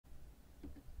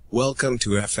Welcome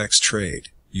to FX Trade,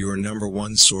 your number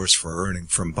one source for earning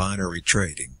from binary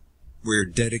trading. We're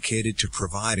dedicated to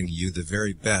providing you the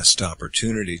very best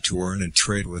opportunity to earn and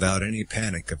trade without any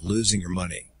panic of losing your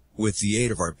money, with the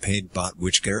aid of our paid bot,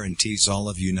 which guarantees all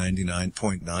of you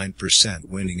 99.9%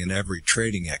 winning in every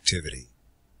trading activity.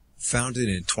 Founded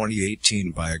in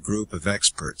 2018 by a group of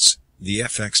experts, the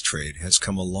FX Trade has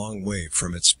come a long way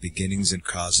from its beginnings in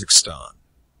Kazakhstan.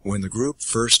 When the group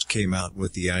first came out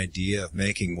with the idea of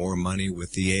making more money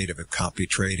with the aid of a copy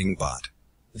trading bot,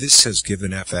 this has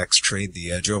given FX Trade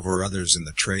the edge over others in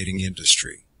the trading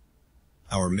industry.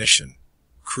 Our mission: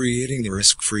 creating a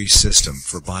risk-free system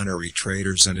for binary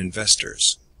traders and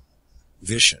investors.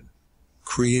 Vision: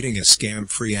 creating a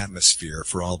scam-free atmosphere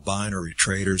for all binary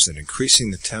traders and increasing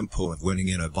the tempo of winning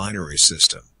in a binary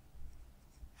system.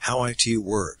 How it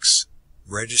works: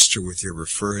 register with your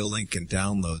referral link and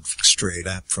download FX Trade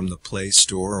app from the Play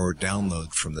Store or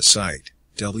download from the site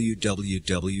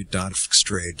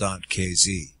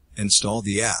www.fxtrade.kz. Install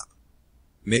the app.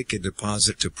 Make a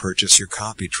deposit to purchase your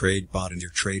copy trade bot and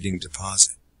your trading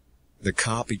deposit. The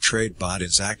copy trade bot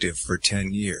is active for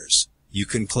 10 years. You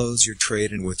can close your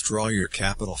trade and withdraw your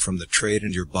capital from the trade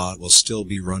and your bot will still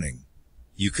be running.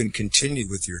 You can continue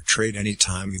with your trade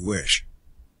anytime you wish.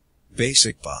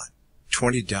 Basic bot,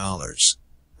 $20.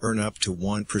 Earn up to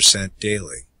 1%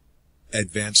 daily.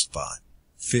 Advanced bot,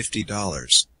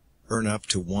 $50. Earn up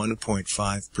to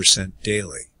 1.5%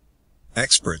 daily.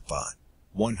 Expert bot,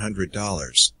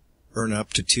 $100. Earn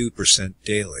up to 2%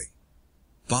 daily.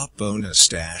 Bot bonus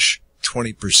stash,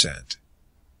 20%.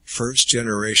 First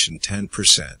generation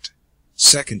 10%.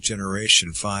 Second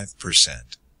generation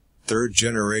 5%. Third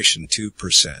generation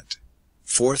 2%.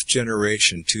 Fourth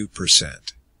generation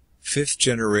 2%. Fifth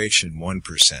generation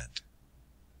 1%.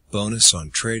 Bonus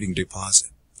on trading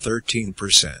deposit,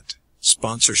 13%.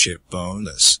 Sponsorship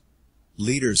bonus.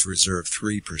 Leaders reserve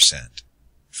 3%.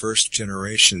 First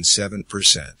generation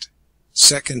 7%.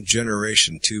 Second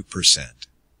generation 2%.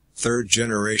 Third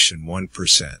generation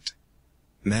 1%.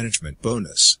 Management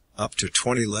bonus, up to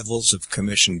 20 levels of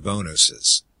commission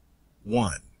bonuses.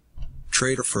 1.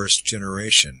 Trader first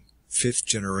generation, 5th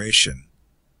generation.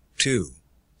 2.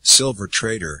 Silver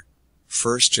trader,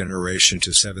 1st generation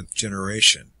to 7th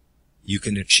generation. You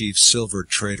can achieve silver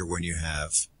trader when you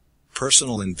have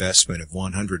personal investment of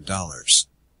 $100,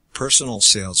 personal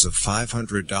sales of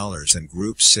 $500 and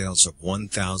group sales of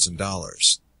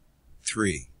 $1,000.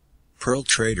 3. Pearl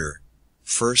trader,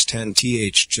 1st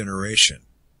 10th generation.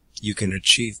 You can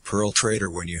achieve Pearl trader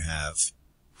when you have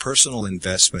personal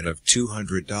investment of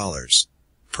 $200,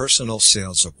 personal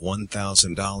sales of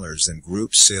 $1,000 and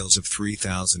group sales of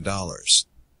 $3,000.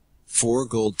 4.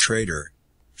 Gold trader,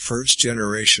 1st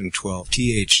generation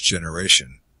 12th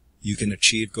generation. You can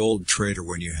achieve gold trader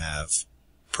when you have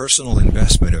personal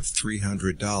investment of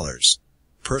 $300,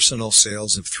 personal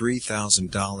sales of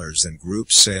 $3,000 and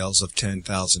group sales of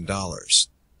 $10,000.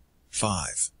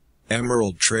 5.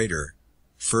 Emerald trader,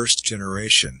 1st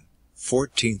generation,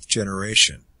 14th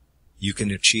generation. You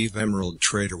can achieve emerald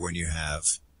trader when you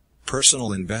have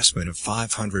personal investment of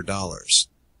 $500,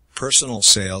 personal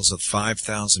sales of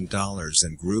 $5,000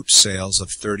 and group sales of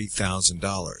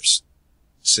 $30,000.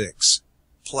 6.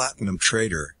 Platinum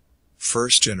trader,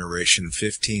 1st generation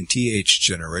 15th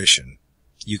generation.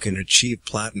 You can achieve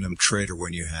platinum trader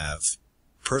when you have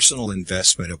personal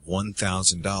investment of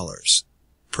 $1,000,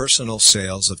 personal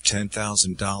sales of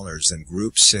 $10,000 and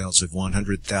group sales of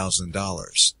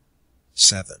 $100,000.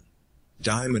 7.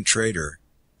 Diamond trader,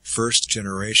 1st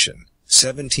generation,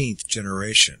 17th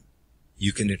generation.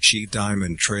 You can achieve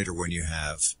diamond trader when you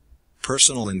have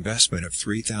personal investment of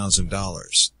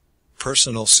 $3,000,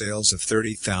 personal sales of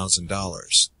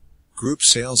 $30,000, group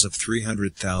sales of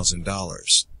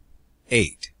 $300,000.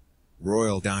 8.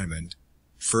 Royal diamond,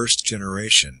 1st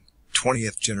generation,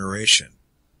 20th generation.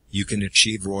 You can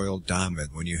achieve royal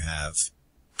diamond when you have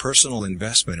personal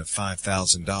investment of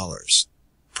 $5,000,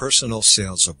 personal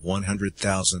sales of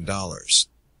 $100,000,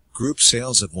 group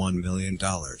sales of $1 million.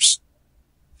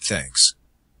 Thanks.